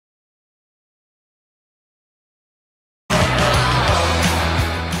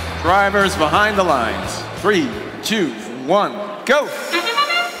Drivers behind the lines. 3, 2, 1, go!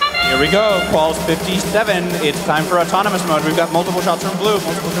 Here we go, Quals 57. It's time for autonomous mode. We've got multiple shots from blue,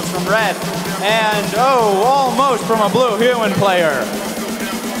 multiple shots from red, and oh, almost from a blue human player.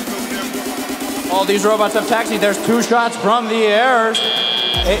 All these robots have taxied. There's 2 shots from the air.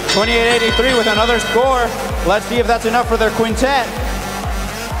 2883 with another score. Let's see if that's enough for their quintet.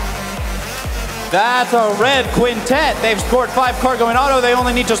 That's a red quintet. They've scored 5 cargo in auto. They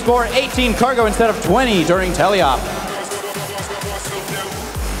only need to score 18 cargo instead of 20 during teleop.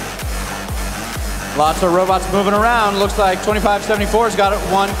 Lots of robots moving around. Looks like 2574's got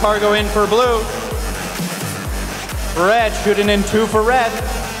 1 cargo in for blue. Red shooting in 2 for red.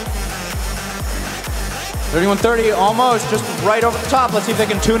 3130 almost just right over the top. Let's see if they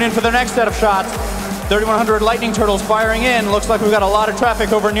can tune in for their next set of shots. 3100 Lightning Turtles firing in. Looks like we've got a lot of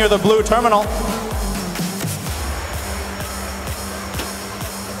traffic over near the blue terminal.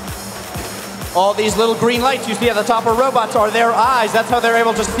 All these little green lights you see at the top of robots are their eyes. That's how they're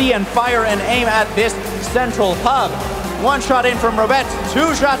able to see and fire and aim at this central hub. 1 shot in from Robettes,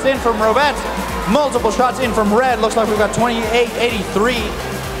 2 shots in from Robettes, multiple shots in from red. Looks like we've got 2883.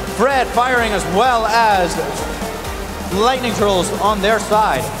 Fred firing as well as Lightning Turtles on their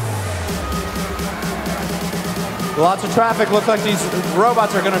side. Lots of traffic. Looks like these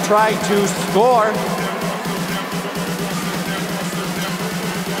robots are going to try to score.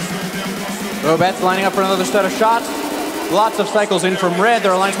 Robettes lining up for another set of shots. Lots of cycles in from red.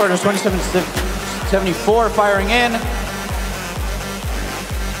 Their alliance partners 2774 firing in.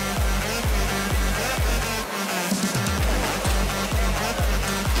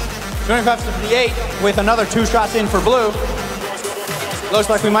 .2578 with another 2 shots in for blue. Looks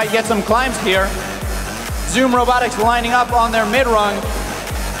like we might get some climbs here. Zoom Robotics lining up on their mid-rung.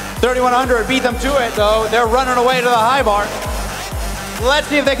 3100 beat them to it though. They're running away to the high bar. Let's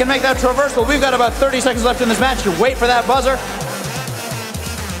see if they can make that traversal. We've got about 30 seconds left in this match. You wait for that buzzer.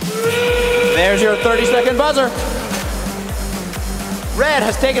 There's your 30-second buzzer. Red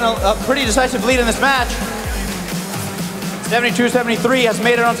has taken a pretty decisive lead in this match. 7273 has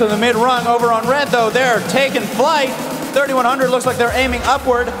made it onto the mid-rung. Over on red, though, they're taking flight. 3100 looks like they're aiming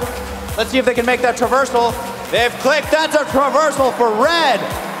upward. Let's see if they can make that traversal. They've clicked. That's a traversal for red.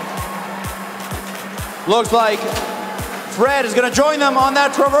 Looks like Fred is going to join them on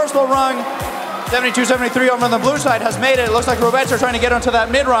that traversal rung. 7273 over on the blue side has made it. It looks like Robettes are trying to get onto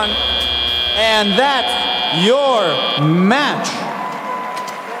that mid-rung. And that's your match.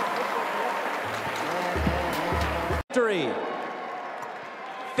 Victory.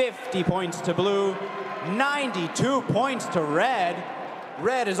 50 points to blue, 92 points to red.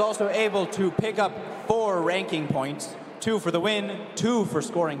 Red is also able to pick up 4 ranking points. 2 for the win, 2 for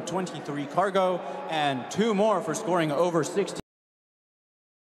scoring 23 cargo, and 2 more for scoring over 16.